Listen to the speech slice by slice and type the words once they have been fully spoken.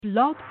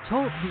Blog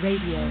Talk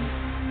Radio.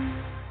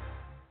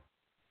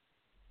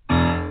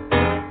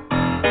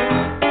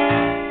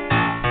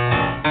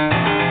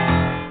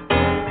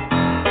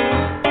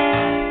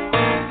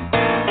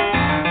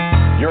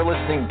 You're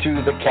listening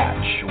to The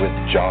Catch with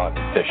John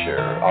Fisher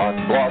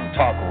on Blog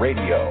Talk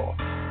Radio,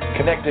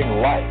 connecting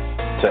life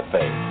to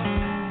faith.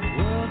 The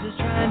world is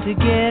trying to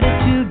get it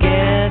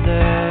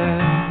together,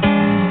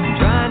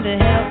 trying to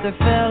help their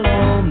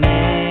fellow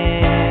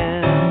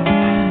man,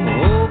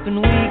 hoping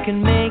we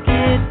can make it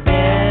better.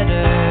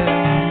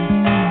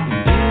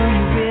 Do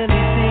you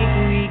really think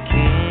we can?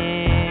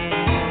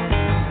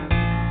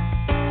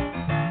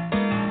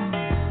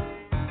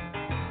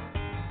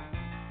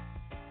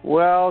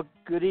 Well,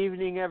 good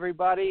evening,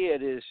 everybody.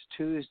 It is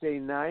Tuesday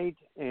night,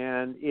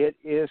 and it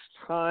is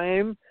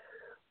time,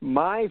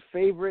 my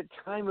favorite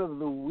time of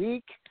the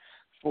week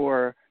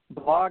for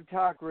Blog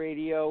Talk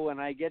Radio, when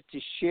I get to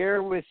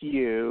share with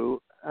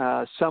you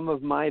some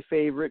of my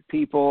favorite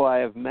people I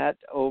have met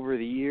over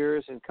the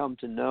years and come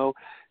to know.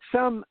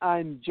 Some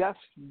I'm just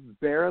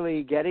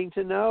barely getting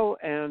to know,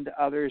 and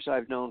others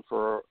I've known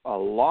for a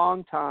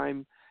long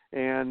time,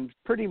 and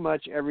pretty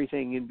much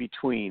everything in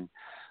between.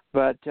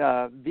 But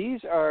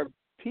these are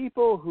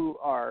people who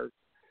are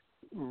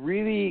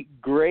really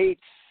great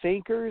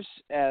thinkers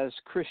as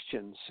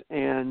Christians,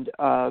 and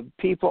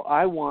people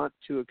I want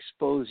to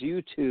expose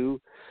you to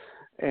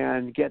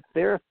and get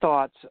their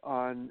thoughts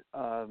on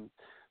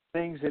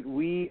things that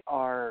we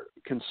are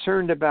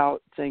concerned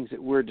about, things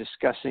that we're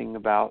discussing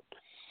about.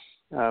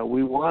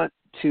 We want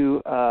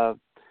to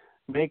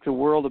make the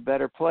world a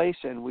better place,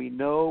 and we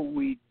know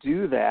we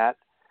do that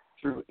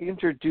through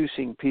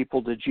introducing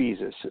people to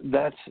Jesus.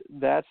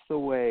 That's the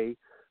way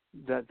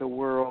that the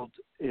world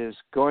is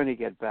going to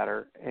get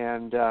better.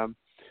 And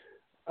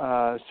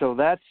so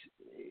that's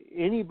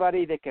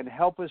anybody that can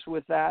help us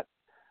with that,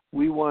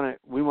 we want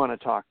to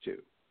talk to.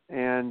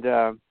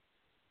 And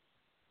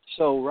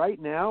so right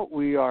now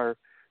we are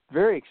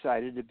very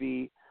excited to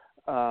be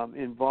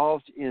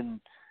involved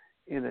in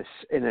a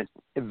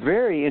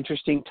very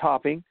interesting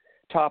topic.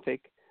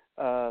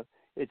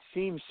 It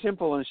seems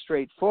simple and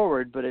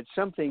straightforward, but it's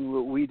something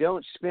that we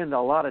don't spend a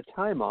lot of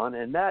time on,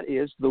 and that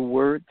is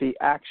the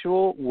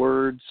actual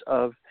words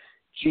of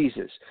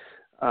Jesus.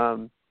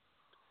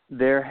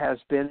 There has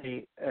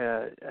been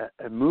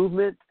a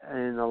movement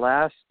in the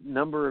last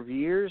number of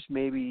years,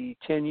 maybe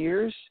 10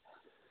 years,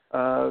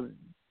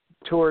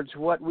 towards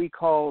what we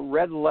call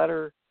red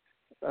letter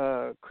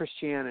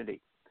Christianity.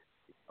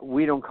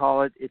 We don't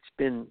call it. It's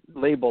been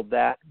labeled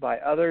that by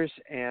others,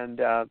 and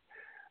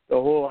the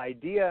whole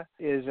idea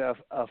is a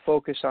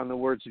focus on the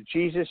words of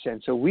Jesus.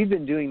 And so we've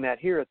been doing that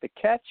here at the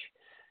Catch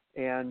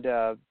and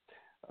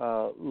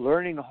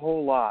learning a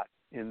whole lot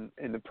in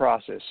the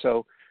process.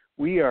 So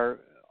we are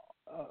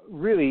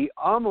really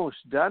almost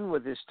done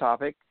with this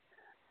topic.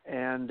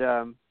 And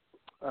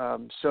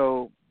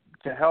so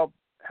to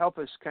help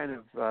us kind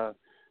of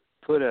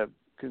put a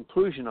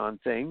conclusion on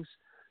things,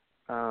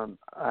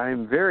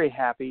 I'm very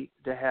happy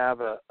to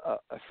have a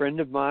friend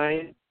of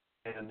mine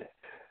and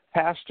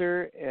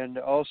pastor, and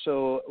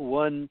also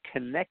one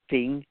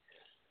connecting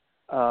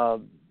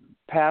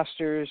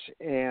pastors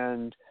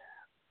and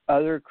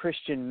other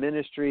Christian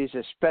ministries,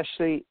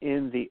 especially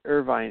in the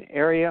Irvine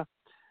area,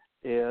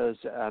 is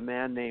a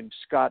man named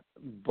Scott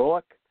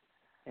Bullock.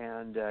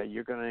 And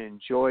you're going to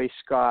enjoy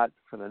Scott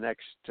for the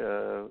next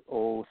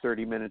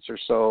 30 minutes or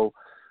so.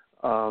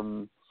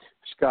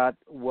 Scott,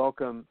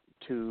 welcome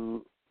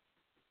to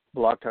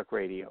Blog Talk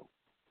Radio.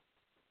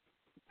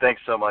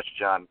 Thanks so much,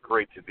 John.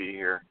 Great to be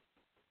here.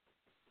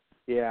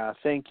 Yeah,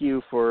 thank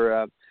you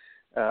for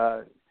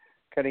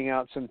cutting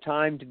out some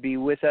time to be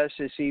with us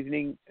this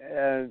evening.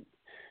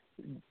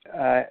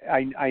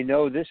 I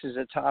know this is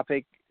a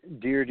topic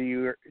dear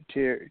to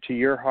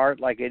your heart,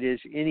 like it is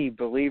any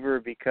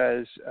believer,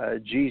 because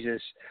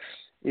Jesus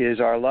is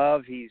our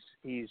love. He's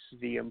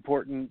the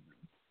important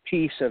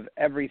piece of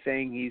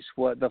everything. He's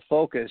the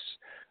focus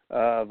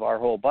of our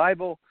whole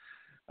Bible.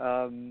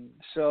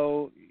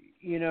 So,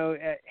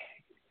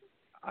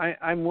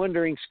 I'm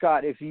wondering,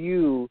 Scott, if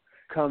you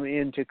come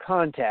into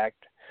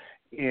contact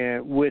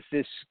with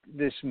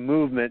this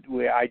movement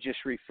where I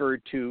just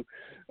referred to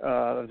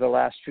the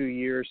last few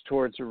years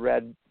towards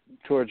red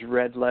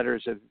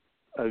letters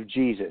of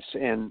Jesus,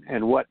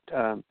 and what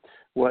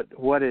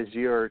is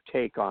your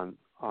take on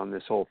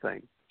this whole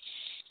thing?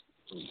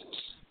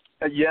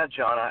 Yeah,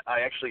 John, I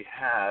actually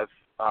have.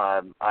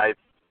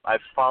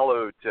 I've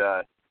followed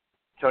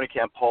Tony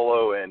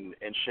Campolo and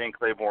Shane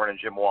Claiborne and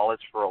Jim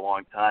Wallace for a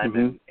long time,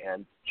 mm-hmm.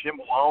 and Jim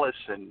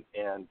Wallace and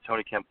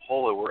Tony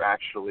Campolo were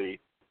actually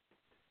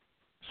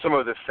some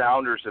of the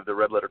founders of the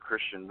Red Letter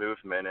Christian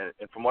movement.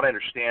 And from what I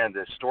understand,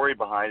 the story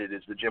behind it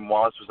is that Jim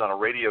Wallace was on a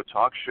radio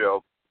talk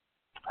show,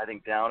 I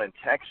think down in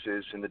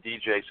Texas, and the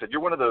DJ said,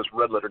 "You're one of those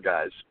red letter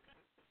guys."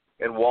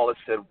 And Wallace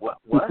said, What?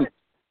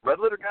 Red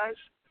letter guys?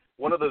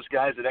 One of those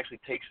guys that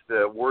actually takes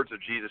the words of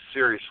Jesus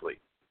seriously.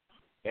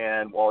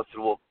 And Wallace said,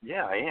 "Well,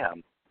 yeah, I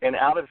am." And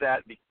out of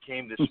that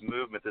became this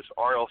movement, this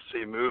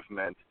RLC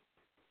movement.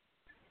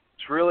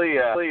 It's really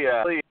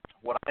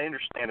what I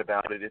understand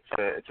about it,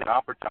 it's an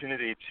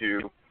opportunity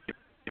to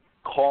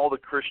call the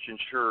Christian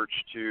church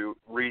to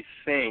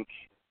rethink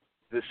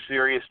the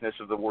seriousness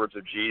of the words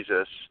of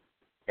Jesus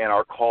and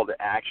our call to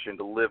action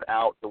to live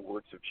out the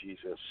words of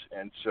Jesus.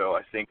 And so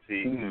I think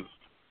the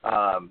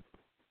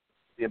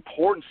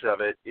importance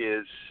of it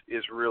is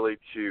really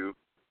to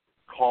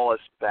call us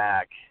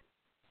back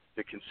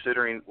to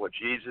considering what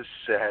Jesus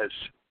says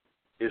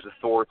is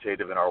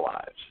authoritative in our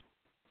lives.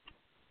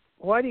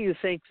 Why do you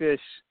think this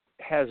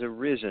has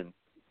arisen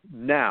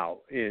now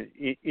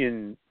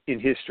in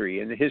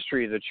history, in the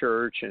history of the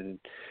church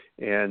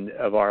and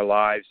of our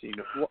lives? You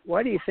know,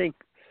 why do you think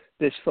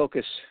this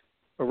focus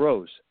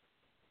arose?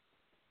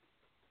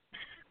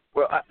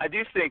 Well, I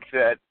do think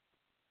that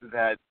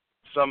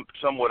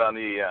somewhat on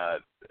the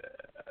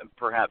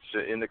perhaps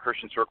in the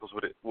Christian circles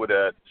would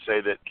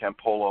say that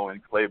Campolo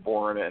and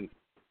Claiborne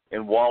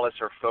and Wallace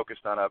are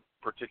focused on a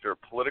particular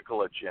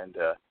political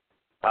agenda.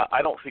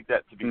 I don't think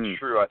that to be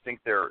true. I think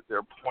they're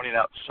pointing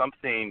out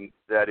something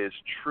that is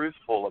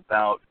truthful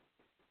about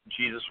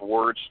Jesus'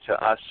 words to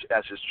us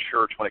as his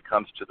church when it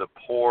comes to the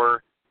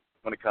poor,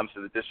 when it comes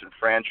to the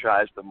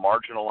disenfranchised, the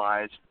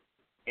marginalized,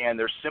 and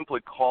they're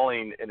simply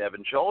calling an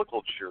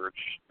evangelical church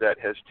that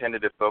has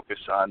tended to focus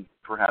on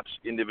perhaps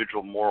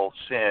individual moral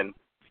sin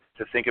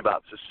to think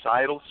about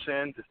societal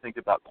sin, to think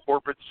about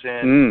corporate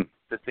sin,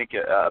 to think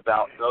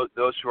about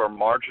those who are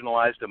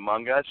marginalized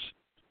among us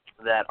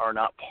that are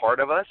not part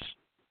of us.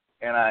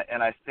 And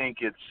I think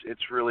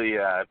it's really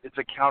it's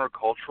a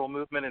countercultural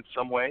movement in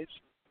some ways.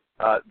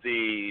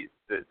 The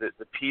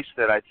piece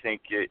that I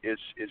think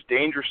is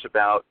dangerous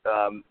about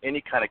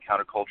any kind of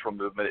countercultural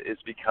movement is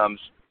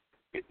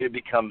it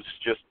becomes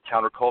just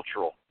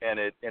countercultural, and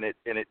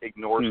it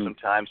ignores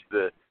sometimes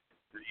the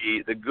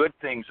good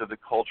things of the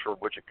culture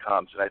of which it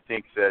comes. And I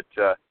think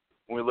that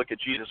when we look at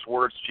Jesus'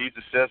 words,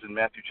 Jesus says in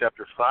Matthew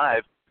chapter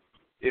 5,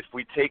 if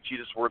we take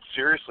Jesus' words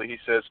seriously, he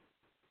says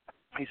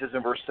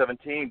in verse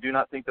 17, "Do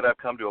not think that I've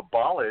come to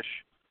abolish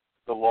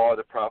the law of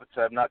the prophets.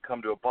 I have not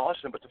come to abolish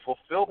them, but to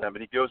fulfill them."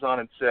 And he goes on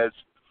and says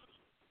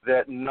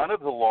that none of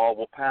the law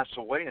will pass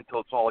away until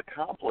it's all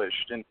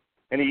accomplished. And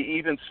he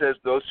even says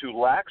those who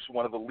lacks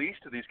one of the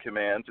least of these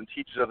commands and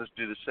teaches others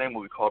to do the same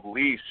will be called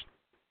least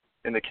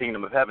in the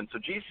kingdom of heaven. So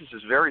Jesus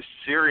is very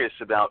serious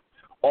about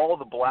all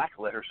the black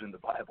letters in the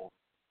Bible.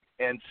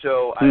 And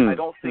so I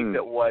don't think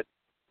that what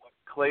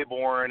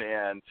Claiborne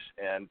and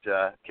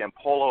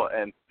Campolo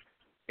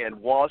and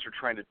Wallace are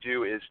trying to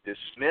do is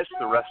dismiss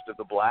the rest of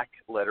the black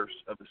letters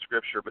of the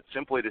Scripture, but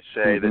simply to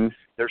say that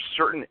there's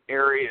certain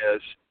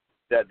areas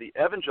that the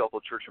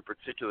evangelical church in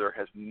particular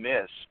has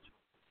missed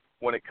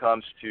when it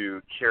comes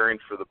to caring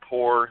for the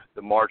poor,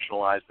 the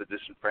marginalized, the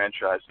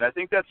disenfranchised. And I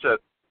think that's a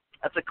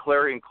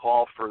clarion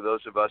call for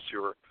those of us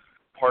who are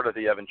part of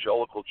the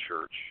evangelical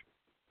church,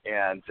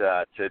 and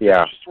to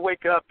just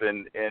wake up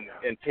and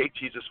take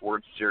Jesus'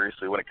 words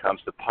seriously when it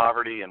comes to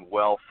poverty and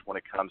wealth, when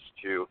it comes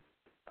to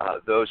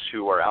those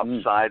who are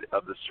outside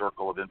of the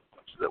circle of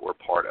influence that we're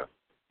part of.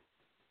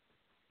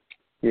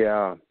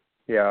 Yeah.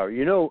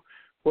 You know,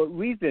 what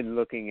we've been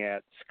looking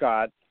at,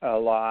 Scott, a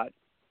lot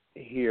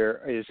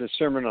here is the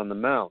Sermon on the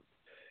Mount.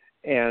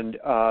 And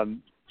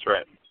that's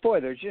right. Boy,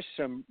 there's just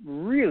some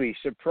really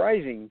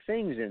surprising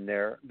things in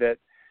there that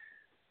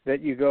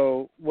you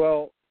go,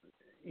 well,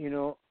 you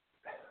know,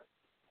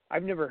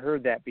 I've never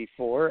heard that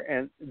before,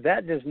 and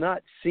that does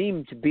not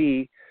seem to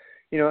be,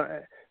 you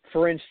know,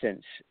 for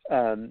instance,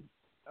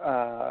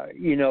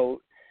 you know,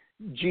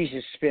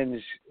 Jesus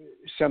spends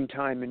some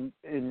time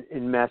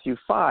in Matthew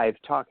 5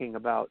 talking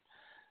about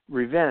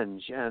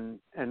revenge and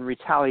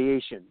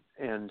retaliation,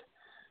 and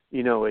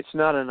you know, it's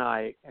not an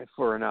eye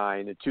for an eye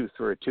and a tooth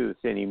for a tooth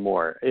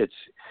anymore.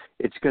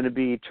 It's going to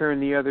be turn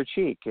the other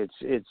cheek.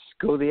 It's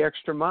go the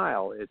extra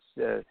mile.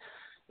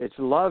 It's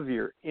love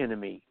your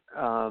enemy.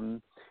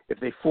 If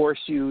they force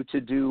you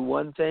to do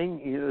one thing,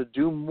 you know,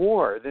 do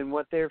more than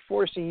what they're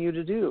forcing you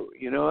to do.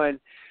 You know,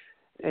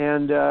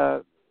 and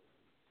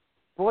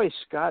boy,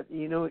 Scott,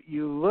 you know,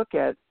 you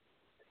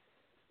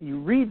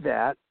read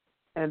that,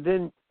 and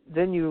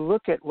then you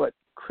look at what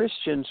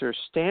Christians are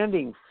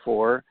standing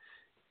for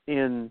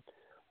in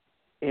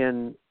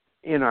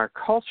our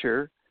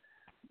culture,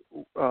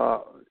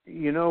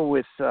 you know,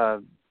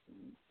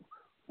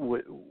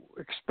 with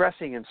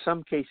expressing in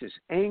some cases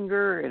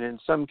anger and in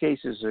some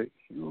cases a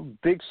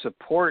big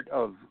support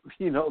of,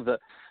 you know, the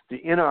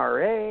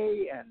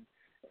NRA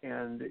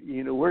and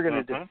you know, we're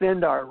going to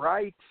defend our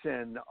rights,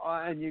 and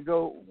you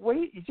go,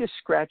 wait, you just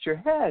scratch your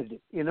head,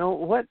 you know,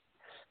 what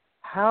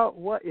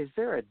is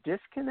there a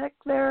disconnect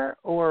there,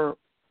 or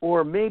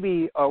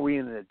maybe are we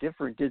in a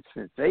different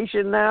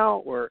dispensation now,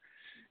 or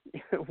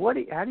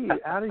how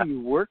do you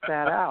work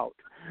that out?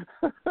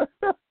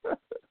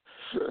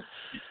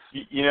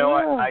 You know,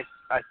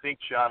 I think,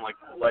 John,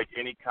 like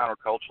any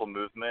countercultural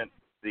movement,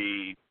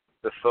 the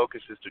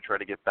focus is to try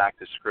to get back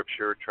to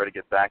Scripture, try to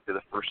get back to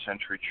the first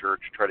century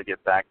church, try to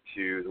get back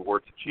to the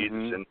words of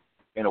Jesus,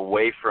 and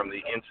away from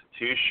the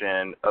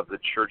institution of the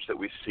church that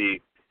we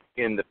see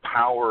in the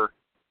power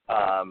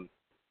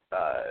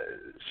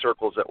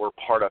circles that we're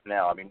part of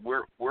now. I mean,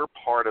 we're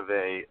part of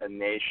a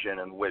nation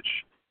in which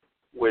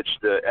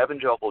the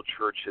evangelical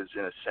church has,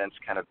 in a sense,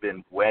 kind of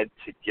been wed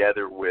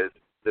together with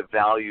the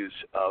values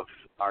of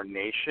our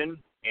nation,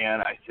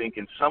 and I think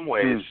in some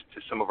ways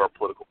to some of our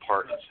political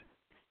parties.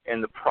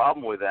 And the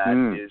problem with that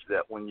is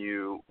that when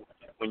you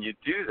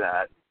do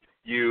that,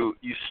 you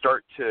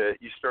start to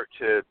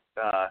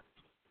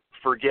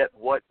forget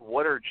what's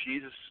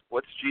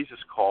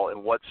Jesus' call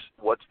and what's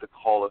the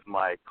call of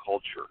my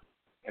culture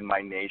and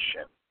my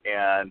nation,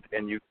 and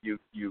you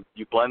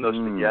blend those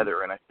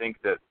together. And I think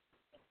that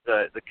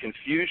the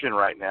confusion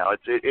right now,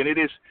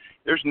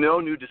 there's no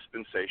new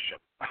dispensation.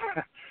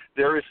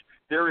 there is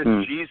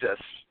Jesus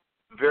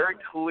very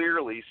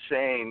clearly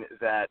saying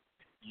that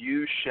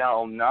you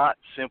shall not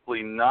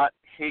simply not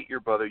hate your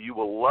brother, you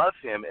will love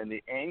him, and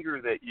the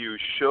anger that you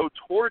show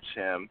towards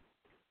him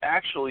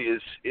actually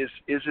is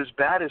as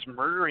bad as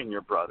murdering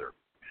your brother.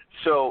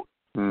 So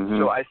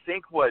I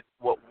think what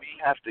we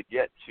have to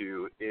get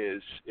to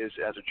is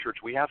as a church,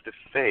 we have to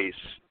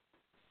face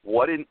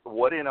what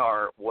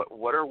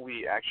are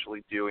we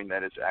actually doing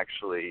that is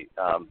actually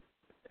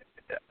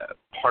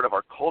part of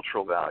our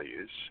cultural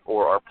values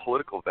or our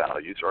political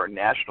values or our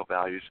national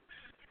values,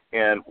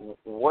 and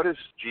what is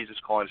Jesus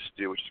calling us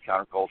to do, which is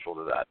countercultural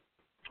to that.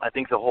 I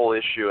think the whole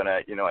issue, and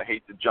I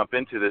hate to jump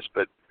into this,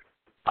 but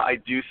I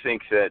do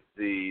think that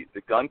the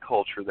gun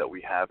culture that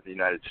we have in the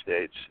United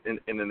States and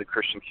in the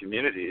Christian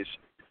communities,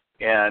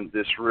 and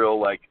this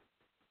real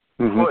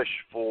push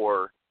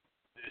for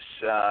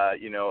this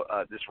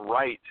this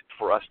right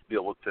for us to be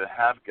able to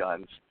have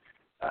guns,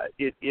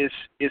 it is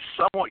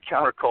somewhat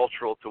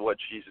countercultural to what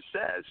Jesus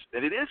says,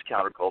 and it is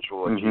countercultural to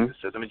what Jesus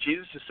says. I mean,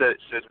 Jesus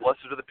says,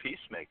 "Blessed are the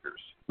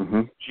peacemakers."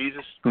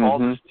 Jesus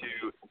calls us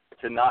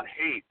to not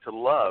hate, to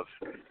love.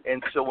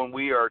 And so when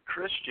we are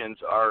Christians,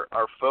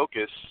 our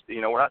focus,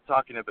 we're not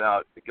talking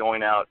about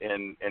going out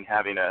and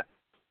having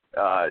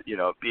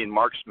being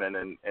marksmen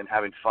and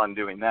having fun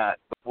doing that.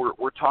 But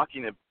we're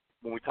talking,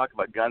 when we talk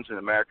about guns in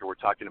America, we're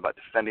talking about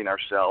defending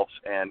ourselves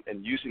and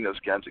using those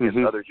guns against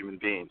other human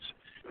beings.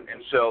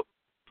 And so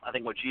I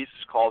think what Jesus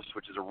calls us,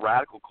 which is a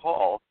radical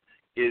call,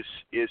 is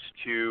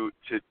to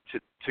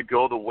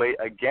go the way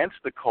against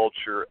the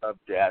culture of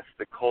death,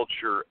 the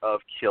culture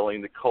of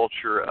killing, the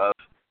culture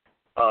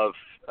of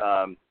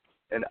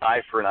an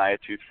eye for an eye, a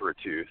tooth for a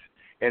tooth,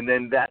 and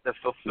then that the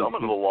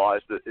fulfillment of the law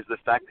is the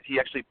fact that he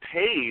actually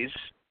pays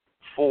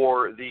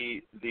for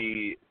the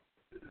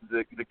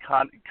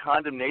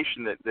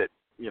condemnation that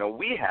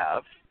we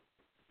have,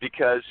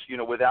 because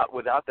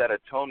without that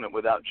atonement,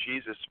 without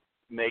Jesus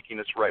making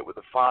us right with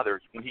the Father,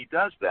 when he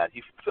does that,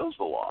 he fulfills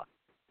the law.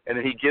 And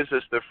then he gives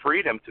us the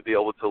freedom to be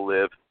able to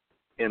live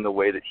in the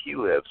way that he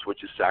lives,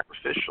 which is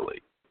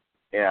sacrificially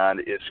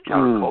and is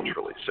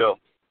counterculturally. So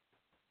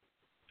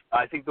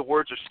I think the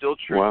words are still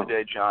true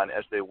today, John,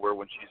 as they were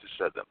when Jesus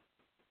said them.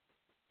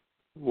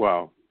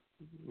 Wow.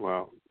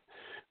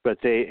 But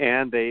they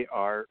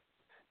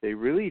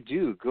really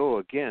do go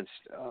against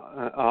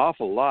an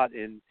awful lot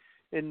in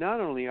not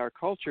only our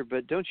culture,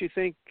 but don't you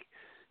think,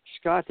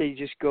 Scott, they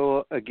just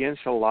go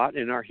against a lot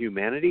in our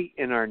humanity,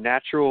 in our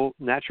natural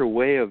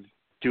way of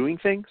doing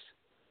things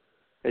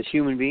as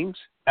human beings?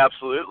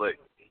 Absolutely,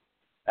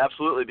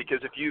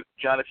 because if you,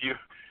 John,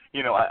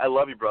 I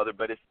love you, brother,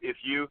 but if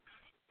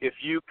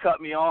you cut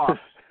me off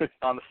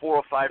on the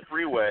 405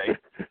 freeway,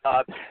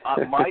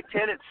 my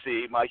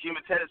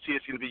human tendency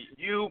is going to be,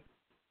 you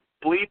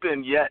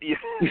bleeping, yet,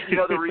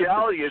 the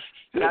reality is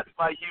that's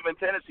my human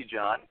tendency,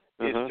 John,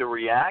 is to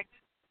react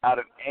out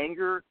of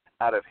anger,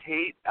 out of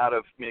hate,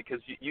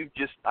 because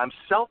I'm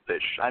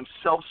selfish, I'm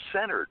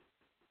self-centered.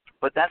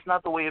 But that's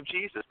not the way of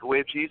Jesus. The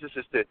way of Jesus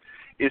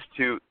is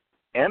to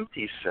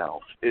empty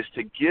self, is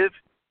to give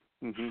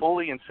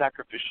fully and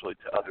sacrificially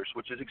to others,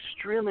 which is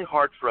extremely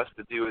hard for us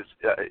to do,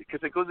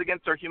 because it goes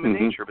against our human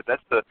nature. But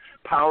that's the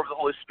power of the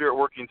Holy Spirit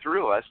working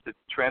through us to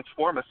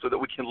transform us so that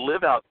we can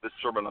live out the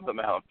Sermon on the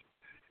Mount.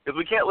 Because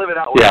we can't live it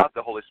out without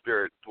the Holy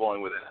Spirit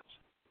dwelling within us.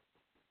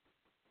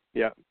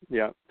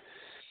 Yeah.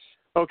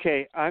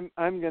 Okay, I'm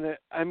gonna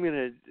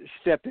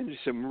step into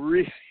some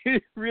really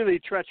really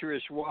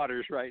treacherous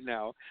waters right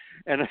now,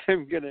 and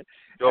I'm gonna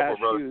ask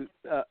you.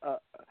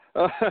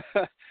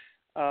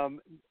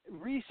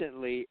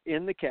 Recently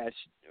in the Catch,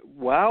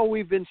 while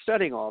we've been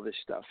studying all this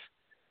stuff,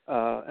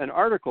 an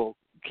article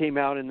came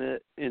out in the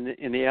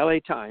LA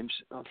Times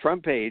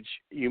front page.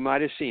 You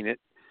might have seen it,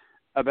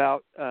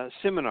 about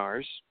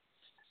seminars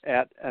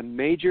at a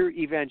major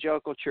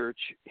evangelical church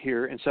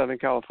here in Southern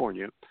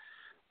California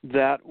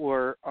that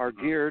are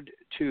geared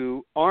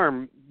to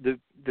arm the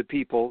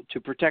people to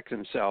protect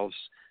themselves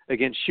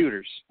against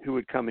shooters who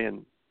would come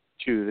in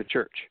to the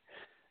church.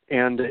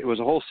 And it was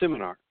a whole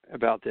seminar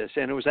about this,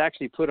 and it was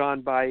actually put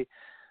on by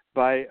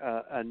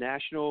a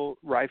national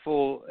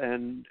rifle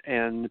and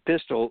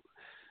pistol,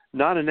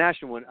 not a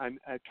national one,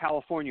 a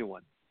California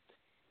one,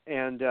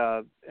 and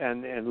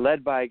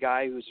led by a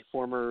guy who's a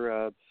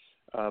former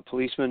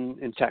policeman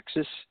in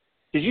Texas.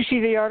 Did you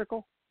see the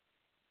article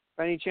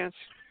by any chance?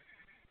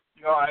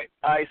 No,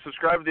 I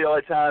subscribed to the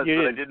LA Times,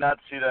 but I did not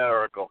see that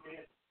article.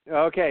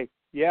 Okay,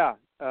 yeah.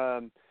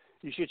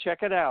 You should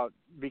check it out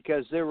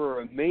because there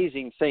were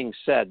amazing things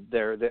said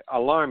there, that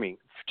alarming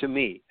to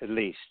me, at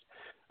least.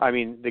 I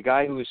mean, the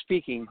guy who was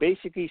speaking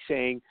basically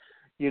saying,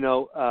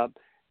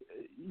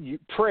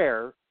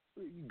 prayer,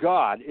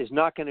 God is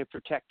not going to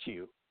protect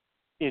you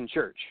in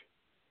church.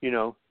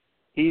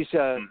 He's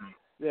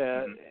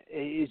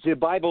the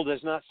Bible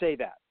does not say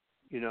that.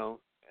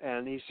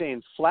 And he's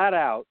saying flat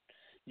out,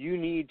 you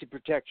need to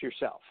protect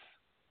yourself,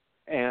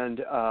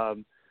 and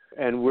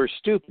we're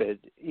stupid,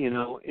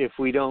 if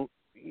we don't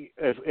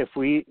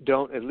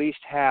at least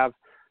have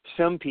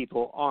some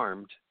people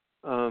armed,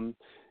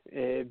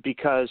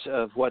 because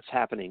of what's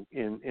happening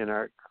in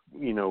our,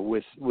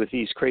 with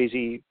these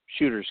crazy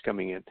shooters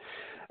coming in.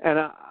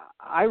 And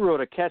I wrote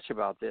a catch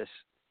about this,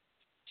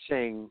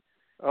 saying,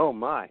 "Oh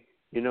my,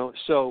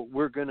 so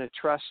we're going to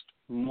trust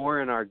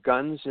more in our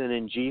guns than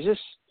in Jesus."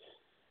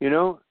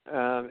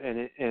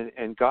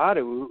 And God,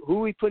 who are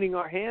we putting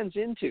our hands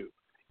into,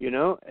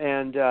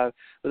 and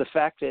the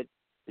fact that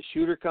the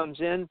shooter comes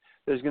in,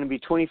 there's going to be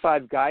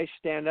 25 guys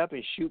stand up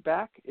and shoot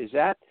back. Is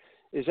that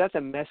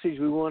the message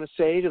we want to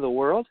say to the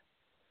world?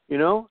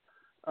 And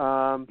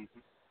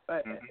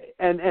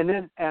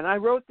I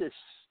wrote this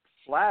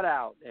flat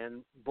out,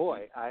 and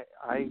boy,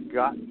 I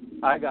got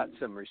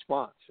some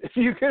response, if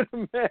you can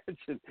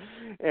imagine.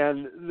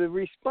 And the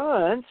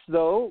response,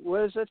 though,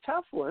 was a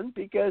tough one,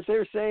 because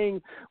they're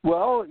saying,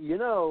 well,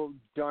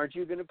 aren't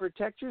you going to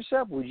protect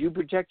yourself? Would you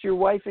protect your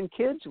wife and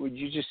kids? Would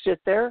you just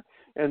sit there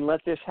and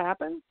let this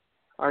happen?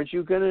 Aren't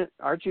you gonna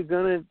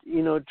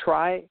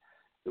try?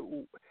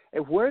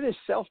 Where does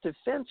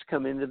self-defense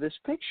come into this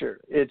picture?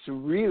 It's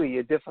really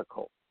a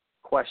difficult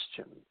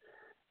question.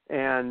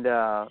 And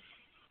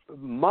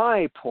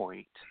my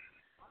point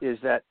is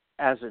that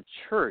as a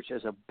church,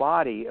 as a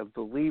body of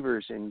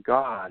believers in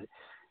God,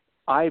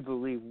 I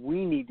believe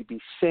we need to be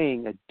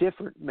saying a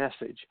different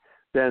message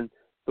than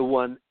the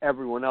one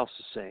everyone else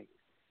is saying.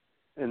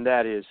 And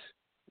that is,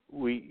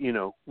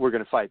 we're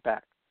going to fight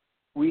back.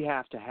 We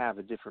have to have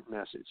a different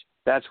message.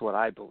 That's what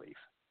I believe.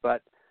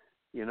 But,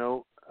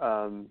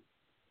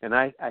 and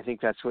I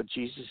think that's what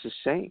Jesus is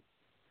saying.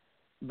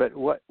 But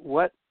what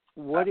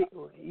do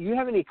you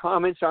have any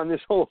comments on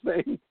this whole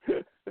thing?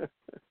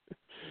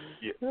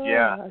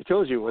 Yeah. I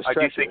told you it was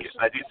treacherous.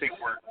 I do think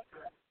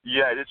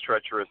it is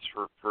treacherous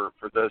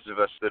for those of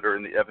us that are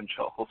in the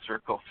evangelical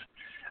circles.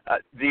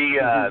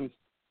 The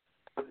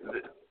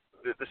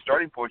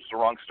starting point is the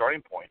wrong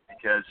starting point,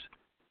 because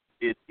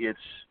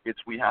it's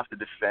we have to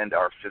defend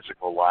our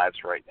physical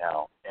lives right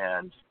now,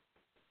 and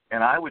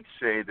I would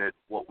say that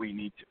what we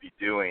need to be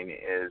doing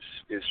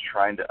is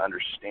trying to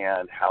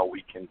understand how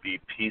we can be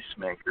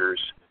peacemakers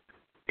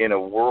in a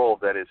world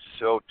that is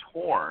so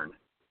torn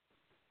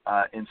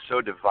and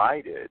so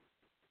divided,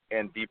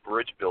 and be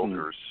bridge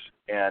builders,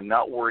 and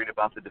not worried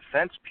about the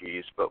defense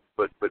piece, but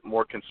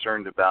more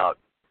concerned about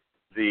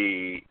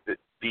the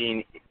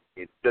being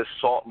the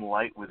salt and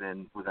light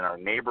within our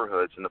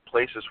neighborhoods and the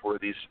places where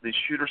these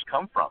shooters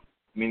come from.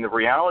 I mean, the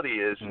reality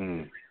is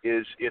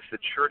if the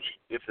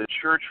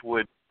church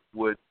would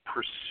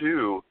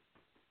pursue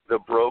the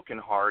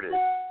brokenhearted,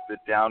 the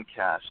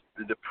downcast,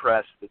 the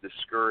depressed, the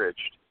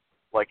discouraged,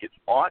 like it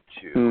ought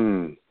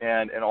to,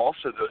 and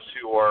also those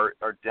who are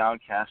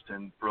downcast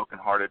and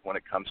brokenhearted when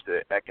it comes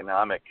to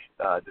economic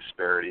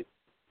disparity,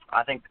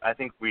 I think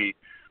we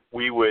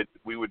would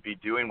be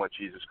doing what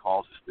Jesus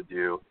calls us to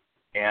do,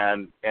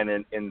 and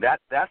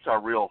that's a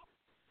real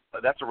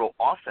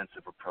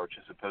offensive approach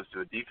as opposed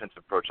to a defensive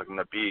approach. Like I'm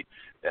going to be,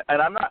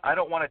 and I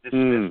don't want to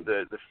dismiss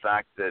the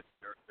fact that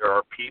there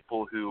are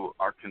people who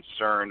are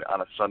concerned on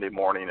a Sunday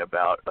morning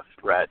about a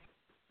threat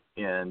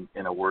in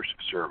a worship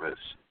service.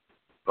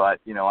 But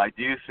I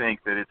do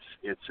think that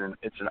it's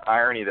an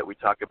irony that we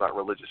talk about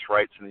religious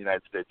rights in the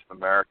United States of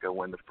America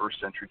when the first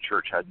century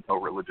church had no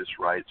religious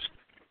rights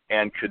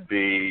and could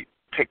be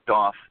picked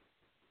off,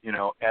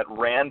 at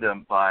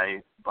random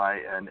by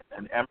an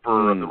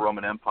emperor of the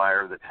Roman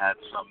Empire that had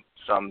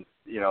some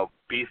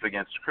beef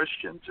against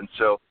Christians. And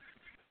so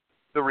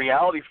the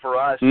reality for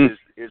us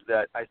is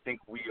that I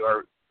think we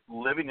are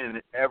living in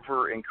an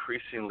ever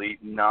increasingly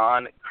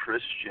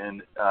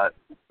non-Christian.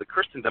 The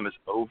Christendom is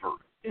over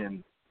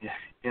in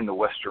the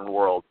Western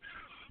world,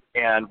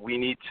 and we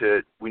need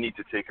to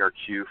take our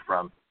cue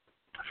from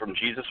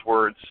Jesus'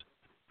 words,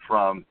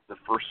 from the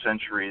first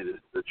century,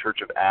 the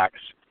Church of Acts,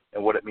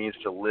 and what it means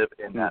to live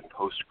in that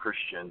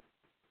post-Christian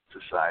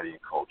society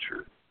and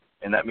culture.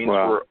 And that means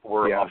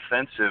we're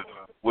offensive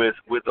with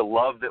the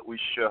love that we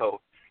show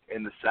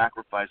and the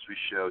sacrifice we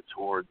show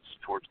towards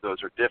those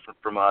who are different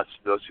from us,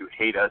 those who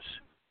hate us,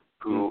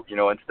 who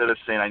instead of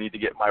saying I need to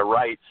get my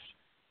rights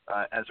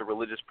as a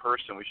religious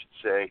person, we should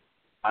say,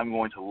 I'm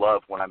going to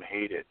love when I'm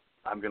hated.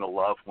 I'm going to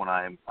love when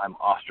I'm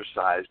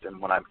ostracized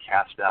and when I'm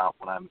cast out,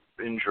 when I'm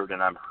injured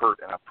and I'm hurt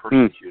and I'm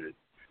persecuted.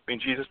 I mean,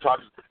 Jesus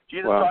talks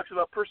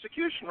about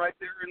persecution right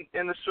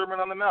there in the Sermon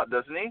on the Mount,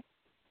 doesn't he?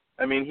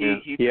 I mean,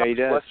 he talks,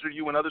 blessed are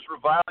you when others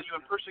revile you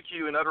and persecute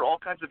you and utter all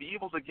kinds of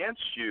evils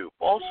against you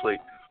falsely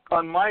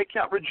on my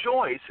account,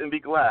 rejoice and be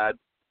glad,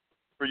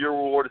 for your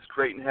reward is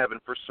great in heaven,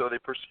 for so they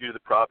persecuted the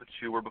prophets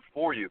who were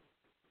before you.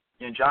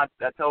 And John,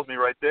 that tells me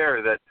right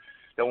there that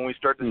when we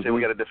start to say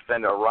we got to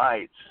defend our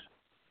rights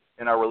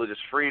and our religious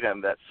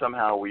freedom, that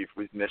somehow we've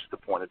missed the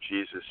point of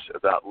Jesus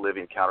about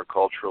living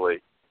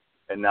counterculturally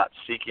and not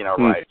seeking our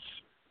rights,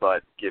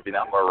 but giving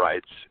up our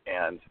rights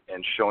and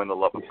showing the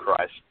love of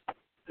Christ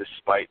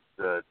despite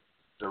the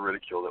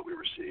ridicule that we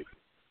receive.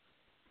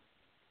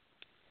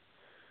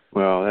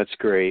 Well, that's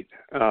great.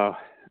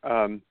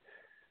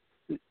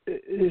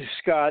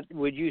 Scott,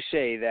 would you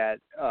say that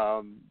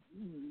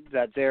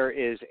that there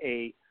is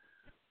a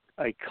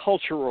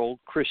cultural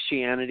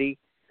Christianity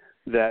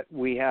that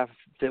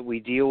we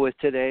deal with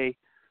today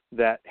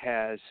that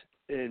has,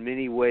 in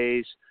many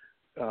ways,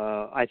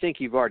 I think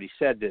you've already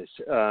said this,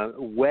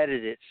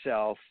 wedded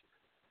itself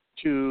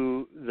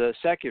to the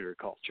secular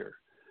culture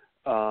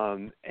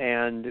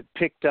and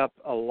picked up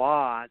a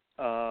lot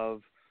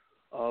of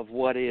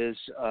what is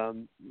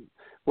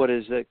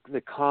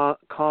the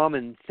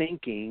common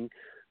thinking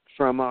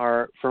from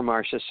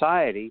our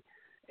society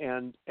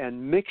and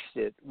mixed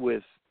it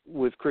with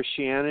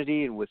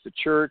Christianity and with the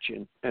church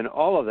and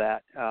all of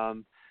that.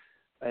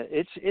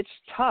 It's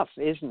tough,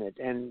 isn't it?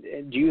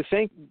 And do you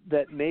think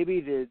that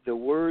maybe the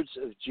words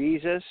of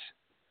Jesus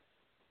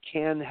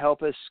can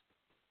help us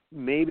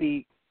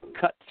maybe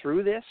cut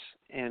through this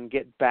and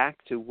get back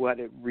to what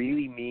it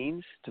really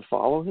means to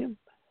follow him?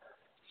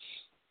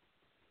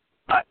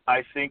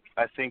 I think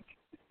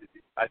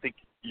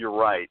you're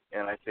right,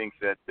 and I think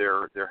that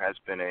there has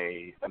been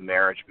a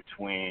marriage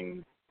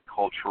between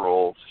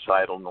cultural,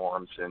 societal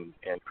norms and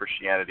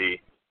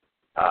Christianity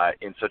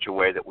in such a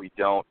way that we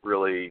don't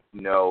really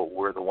know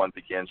where the one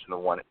begins and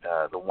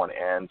the one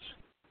ends.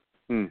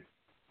 And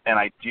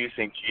I do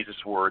think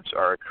Jesus' words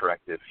are a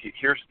corrective.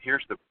 Here's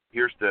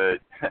the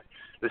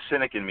the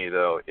cynic in me,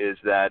 though, is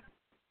that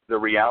the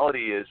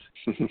reality is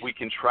we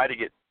can try to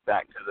get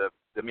back to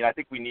I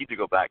think we need to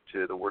go back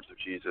to the words of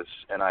Jesus,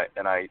 and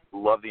I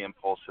love the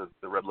impulse of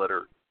the Red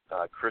Letter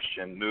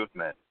Christian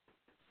movement.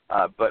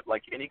 But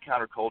like any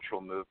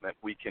countercultural movement,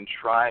 we can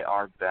try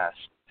our best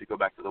to go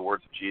back to the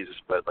words of Jesus.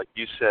 But like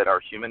you said, our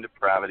human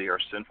depravity, our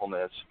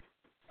sinfulness,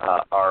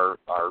 our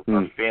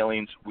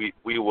failings, we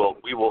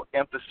will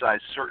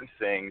emphasize certain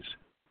things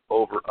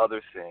over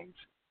other things,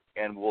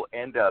 and we'll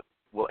end up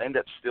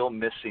still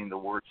missing the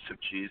words of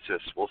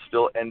Jesus. We'll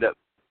still end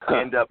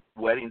up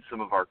wedding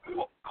some of our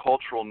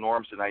cultural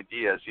norms and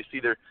ideas. You see,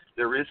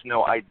 there is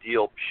no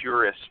ideal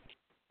purist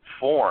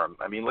form.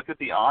 I mean, look at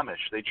the Amish.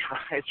 They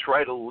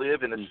try to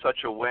live in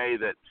such a way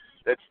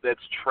that's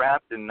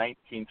trapped in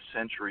 19th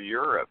century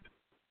Europe,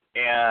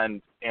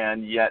 and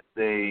yet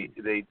they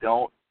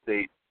don't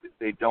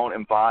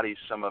embody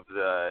some of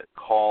the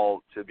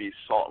call to be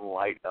salt and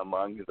light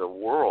among the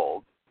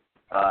world.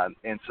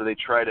 And so they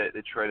try to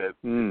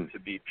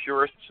be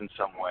purists in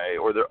some way,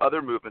 or there are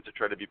other movements that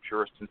try to be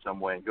purists in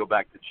some way and go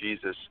back to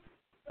Jesus'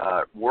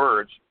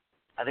 words.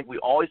 I think we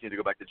always need to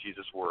go back to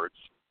Jesus' words,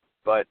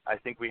 but I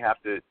think we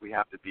have to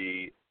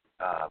be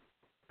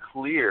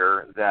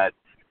clear that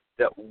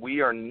we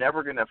are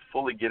never going to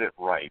fully get it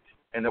right,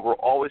 and that we're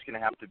always going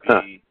to have to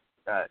be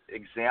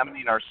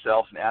examining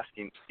ourselves and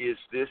asking, is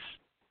this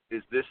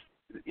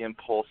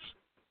impulse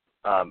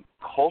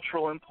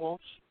cultural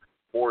impulse?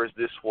 Or is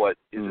this what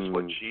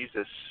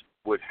Jesus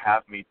would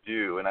have me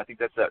do? And I think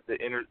that's the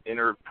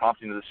inner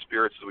prompting of the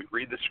Spirit. So we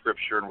read the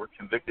Scripture and we're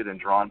convicted and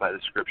drawn by the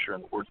Scripture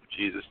and the words of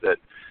Jesus,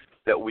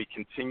 that we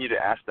continue to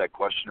ask that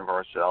question of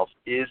ourselves: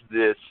 is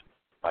this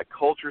my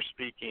culture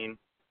speaking?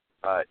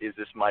 Is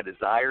this my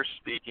desire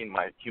speaking?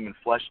 My human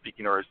flesh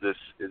speaking? Or is this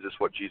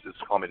what Jesus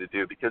called me to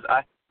do? Because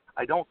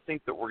I don't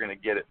think that we're going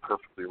to get it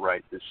perfectly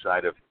right this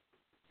side of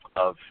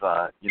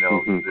the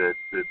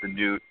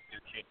new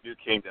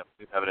kingdom,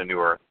 new heaven and new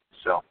earth.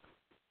 So,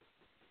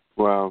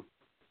 wow,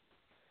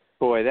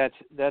 boy,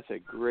 that's a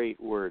great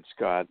word,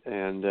 Scott,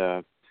 and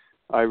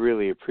I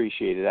really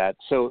appreciate that.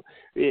 So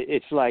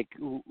it's like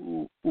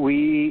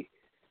we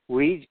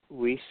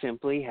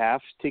simply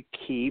have to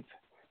keep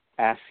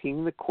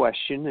asking the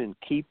question and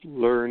keep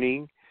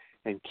learning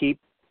and keep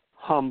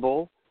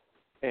humble,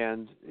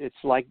 and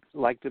it's like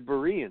the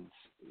Bereans,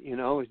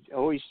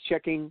 always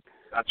checking.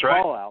 That's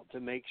right. Paul out to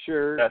make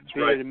sure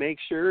to make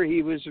sure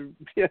he was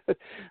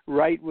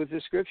right with the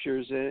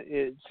Scriptures.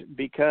 It's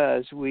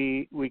because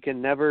we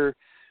can never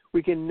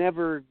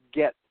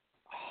get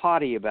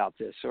haughty about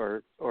this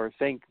or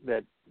think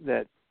that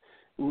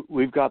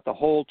we've got the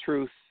whole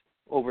truth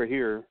over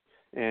here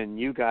and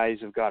you guys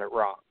have got it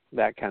wrong.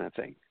 That kind of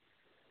thing.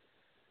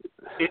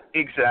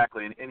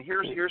 Exactly, and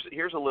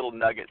here's a little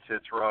nugget to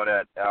throw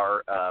at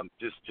our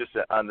just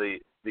on the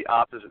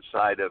opposite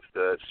side of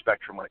the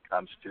spectrum when it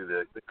comes to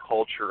the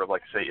culture of,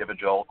 like, say,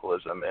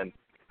 evangelicalism. And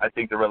I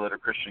think the Red Letter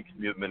Christian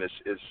movement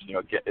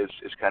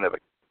is kind of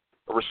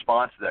a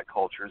response to that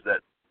culture. Is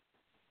that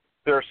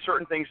there are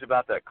certain things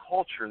about that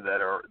culture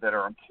that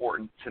are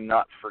important to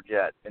not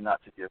forget and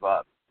not to give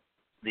up.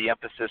 The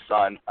emphasis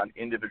on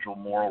individual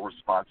moral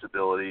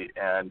responsibility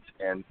and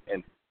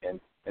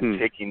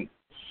taking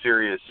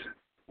serious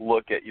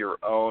look at your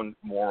own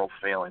moral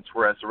failings,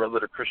 whereas the Red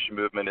Letter Christian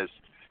movement is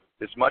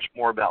much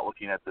more about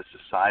looking at the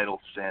societal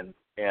sin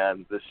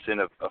and the sin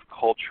of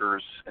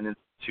cultures and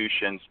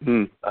institutions,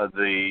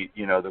 the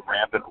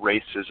rampant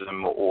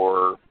racism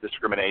or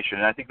discrimination.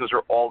 And I think those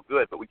are all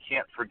good, but we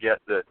can't forget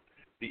the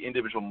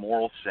individual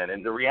moral sin.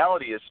 And the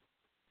reality is,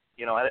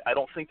 I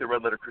don't think the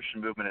Red Letter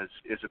Christian movement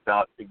is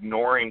about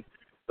ignoring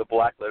the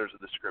black letters of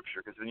the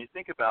Scripture, because when you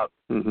think about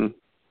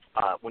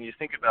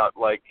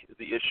like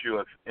the issue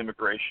of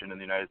immigration in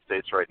the United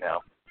States right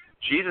now,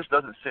 Jesus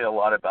doesn't say a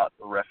lot about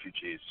the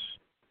refugees,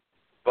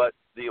 but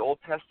the Old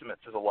Testament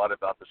says a lot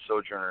about the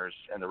sojourners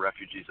and the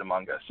refugees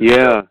among us.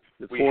 Yeah, so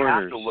the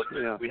foreigners.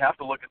 We have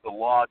to look at the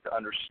law to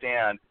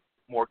understand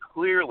more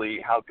clearly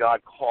how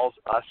God calls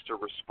us to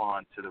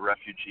respond to the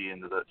refugee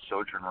and to the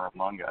sojourner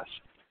among us.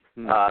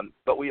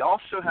 But we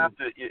also have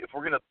to, if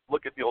we're going to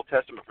look at the Old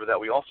Testament for that,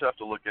 we also have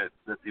to look at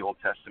the Old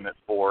Testament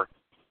for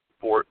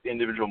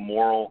individual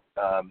moral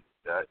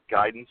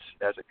guidance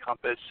as a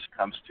compass.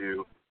 Comes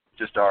to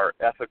just our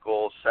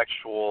ethical,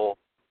 sexual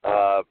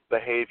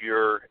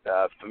behavior,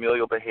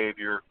 familial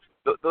behavior.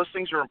 Those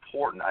things are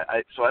important.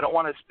 So I don't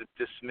want us to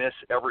dismiss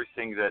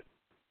everything that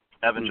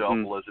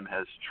evangelicalism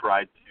has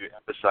tried to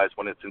emphasize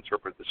when it's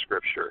interpreted the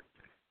Scripture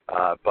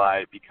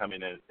by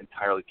becoming an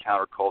entirely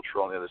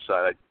countercultural on the other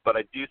side. But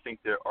I do think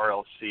that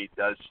RLC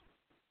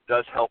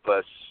does help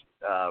us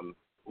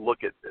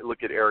look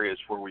at areas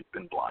where we've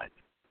been blind.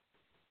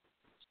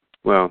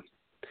 Well,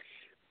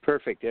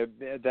 perfect.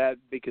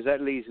 Because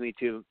that leads me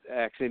to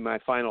actually my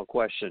final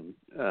question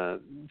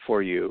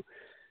for you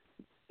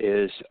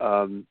is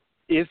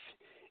if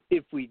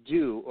we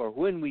do, or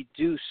when we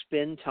do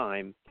spend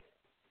time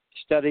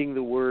studying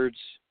the words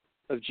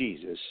of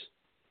Jesus,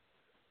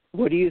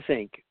 what do you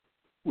think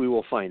we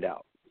will find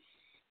out?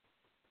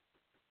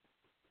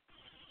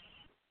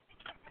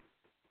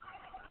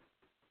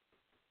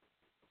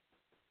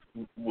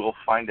 We'll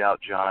find out,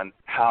 John,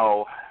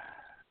 how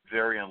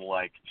very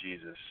unlike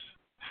Jesus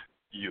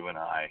you and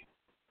I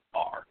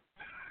are.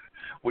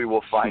 We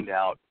will find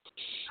out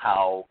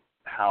how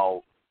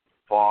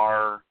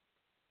far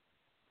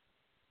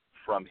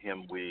from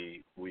him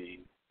we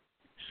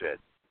sit.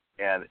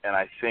 And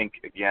I think,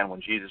 again,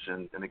 when Jesus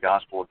in the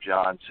Gospel of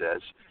John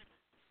says,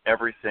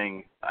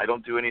 everything, I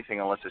don't do anything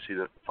unless I see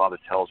the Father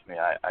tells me.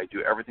 I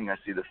do everything I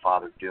see the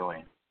Father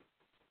doing.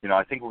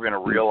 I think we're going to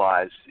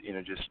realize,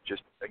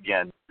 just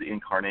again, the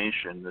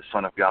incarnation, the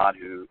Son of God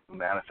who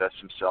manifests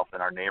himself in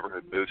our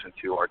neighborhood, moves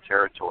into our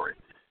territory.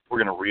 We're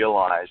going to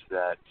realize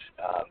that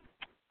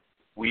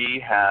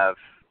we have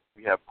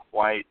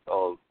quite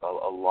a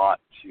lot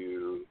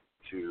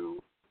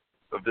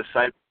of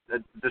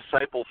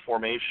disciple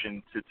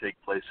formation to take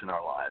place in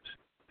our lives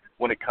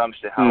when it comes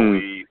to how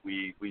we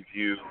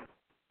view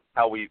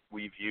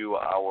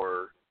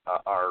our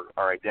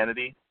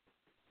identity,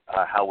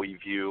 how we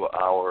view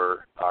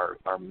our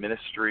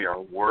ministry,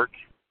 our work,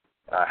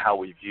 how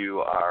we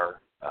view our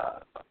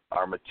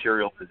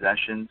material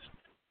possessions.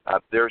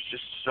 There's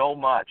just so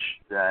much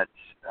that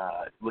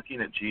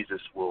looking at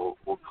Jesus will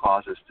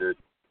cause us to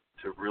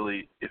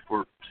really, if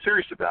we're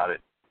serious about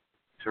it,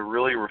 to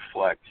really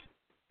reflect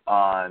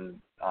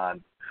on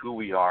who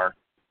we are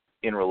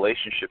in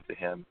relationship to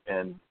him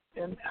and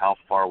how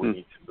far we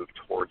need to move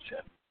towards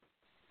him.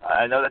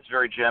 I know that's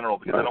very general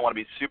because I don't want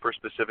to be super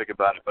specific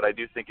about it, but I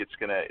do think it's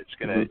gonna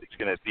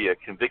be a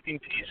convicting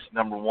piece,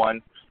 number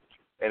one,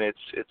 and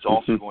it's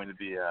also going to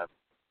be a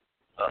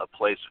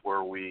place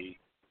where we're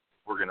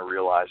going to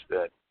realize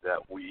that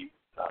we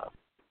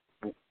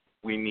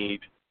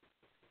need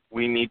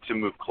to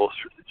move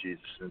closer to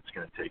Jesus, and it's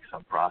going to take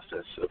some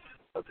process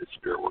of his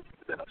Spirit working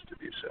within us to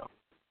do so.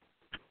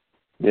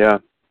 Yeah.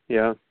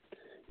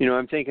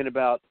 I'm thinking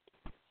about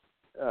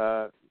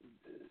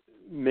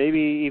maybe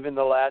even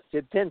the last.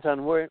 It depends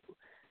on where.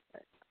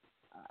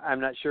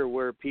 I'm not sure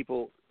where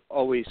people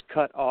always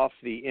cut off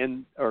the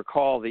end or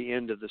call the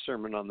end of the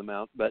Sermon on the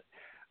Mount, but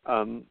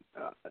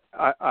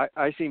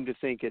I seem to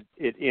think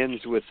it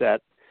ends with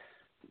that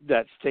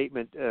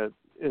statement: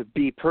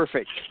 "Be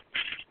perfect,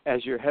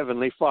 as your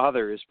heavenly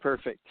Father is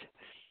perfect."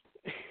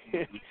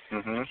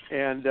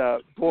 And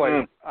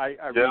boy, I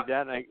read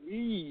that and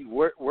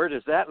where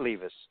does that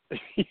leave us?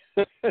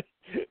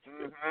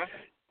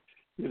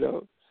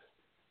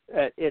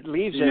 It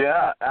leaves us.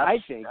 Yeah, I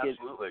think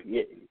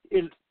absolutely.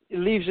 It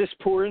leaves us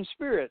poor in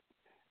spirit,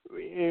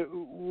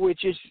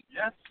 which is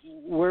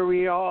where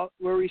we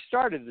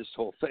started this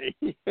whole thing.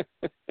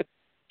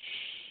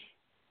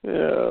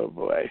 Oh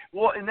boy.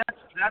 Well, and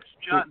that's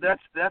John.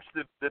 That's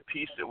the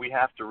piece that we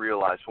have to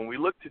realize when we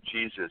look to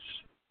Jesus.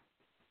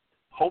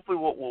 Hopefully,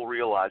 what we'll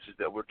realize is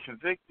that we're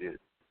convicted.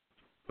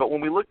 But when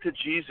we look to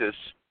Jesus,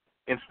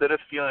 instead of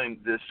feeling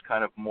this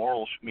kind of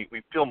we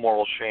feel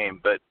moral shame,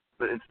 but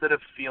instead of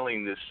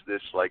feeling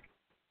this like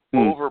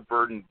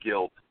overburdened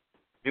guilt.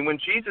 I mean, when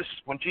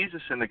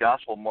Jesus in the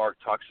Gospel of Mark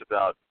talks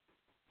about,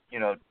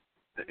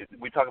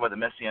 we talk about the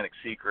messianic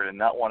secret and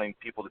not wanting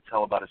people to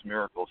tell about his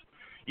miracles.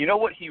 You know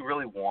what he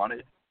really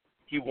wanted?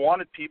 He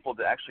wanted people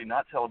to actually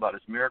not tell about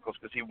his miracles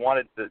because he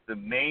wanted the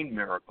main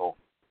miracle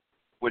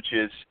which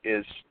is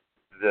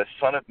the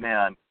Son of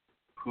Man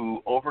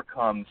who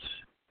overcomes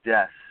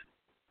death,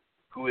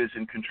 who is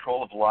in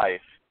control of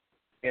life,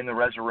 in the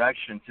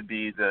resurrection to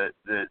be the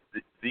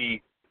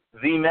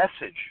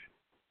message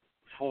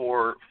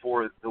for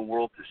the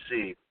world to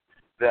see,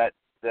 that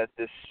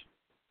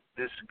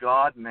this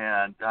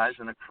God-man dies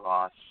on a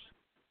cross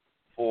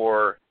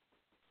for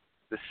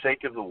the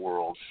sake of the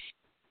world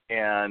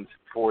and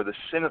for the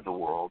sin of the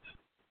world,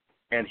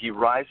 and he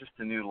rises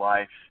to new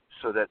life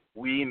so that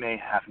we may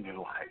have new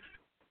life.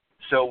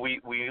 So we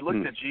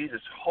looked at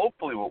Jesus.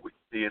 Hopefully what we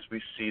see is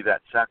we see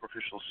that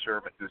sacrificial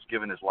servant who's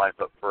given his life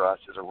up for us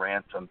as a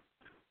ransom,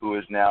 who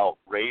is now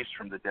raised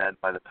from the dead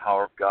by the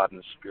power of God and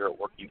the Spirit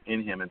working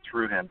in him and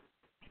through him,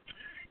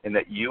 and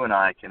that you and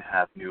I can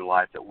have new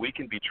life, that we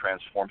can be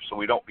transformed so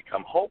we don't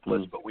become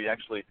hopeless, but we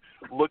actually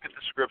look at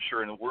the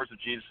Scripture and the words of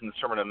Jesus in the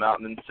Sermon on the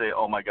Mount and then say,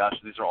 oh my gosh,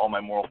 these are all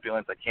my moral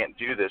feelings, I can't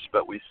do this,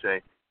 but we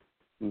say,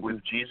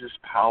 with Jesus'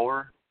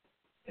 power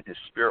and his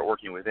Spirit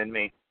working within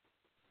me,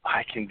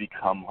 I can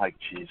become like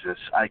Jesus.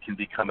 I can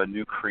become a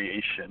new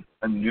creation,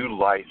 a new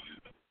life.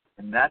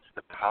 And that's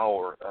the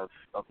power of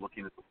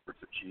looking at the words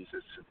of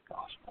Jesus in the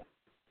gospel.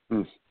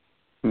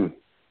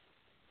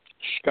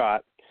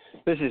 Scott,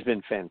 this has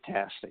been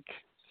fantastic.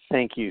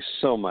 Thank you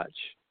so much.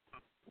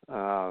 It's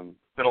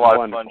been a lot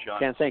wonderful. of fun, John.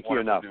 Can't thank you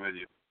enough. To be with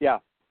you. Yeah.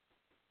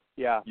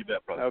 You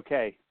bet, brother.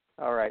 Okay.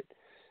 All right.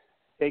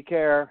 Take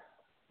care.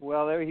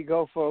 Well, there you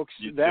go, folks.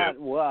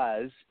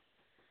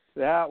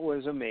 That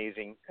was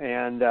amazing.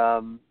 And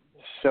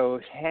so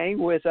hang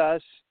with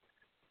us.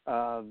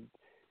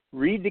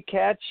 Read the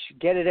Catch.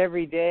 Get it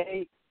every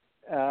day.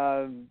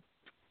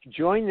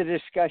 Join the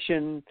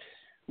discussion.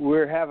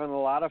 We're having a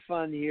lot of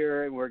fun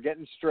here, and we're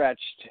getting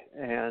stretched.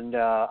 And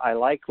I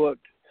like what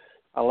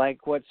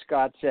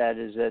Scott said,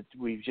 is that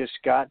we've just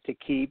got to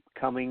keep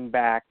coming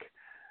back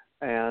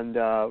and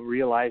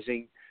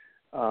realizing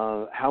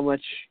how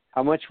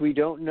much we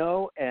don't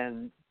know,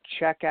 and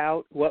check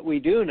out what we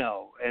do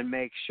know and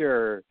make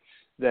sure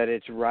that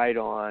it's right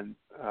on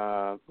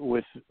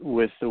with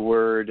the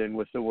Word and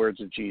with the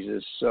words of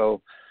Jesus.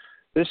 So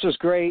this was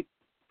great.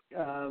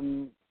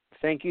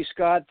 Thank you,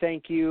 Scott.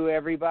 Thank you,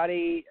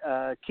 everybody.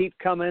 Keep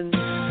coming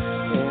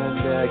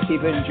and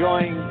keep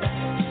enjoying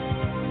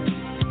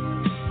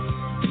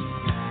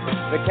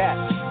the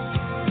Catch.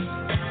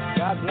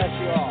 God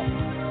bless you all.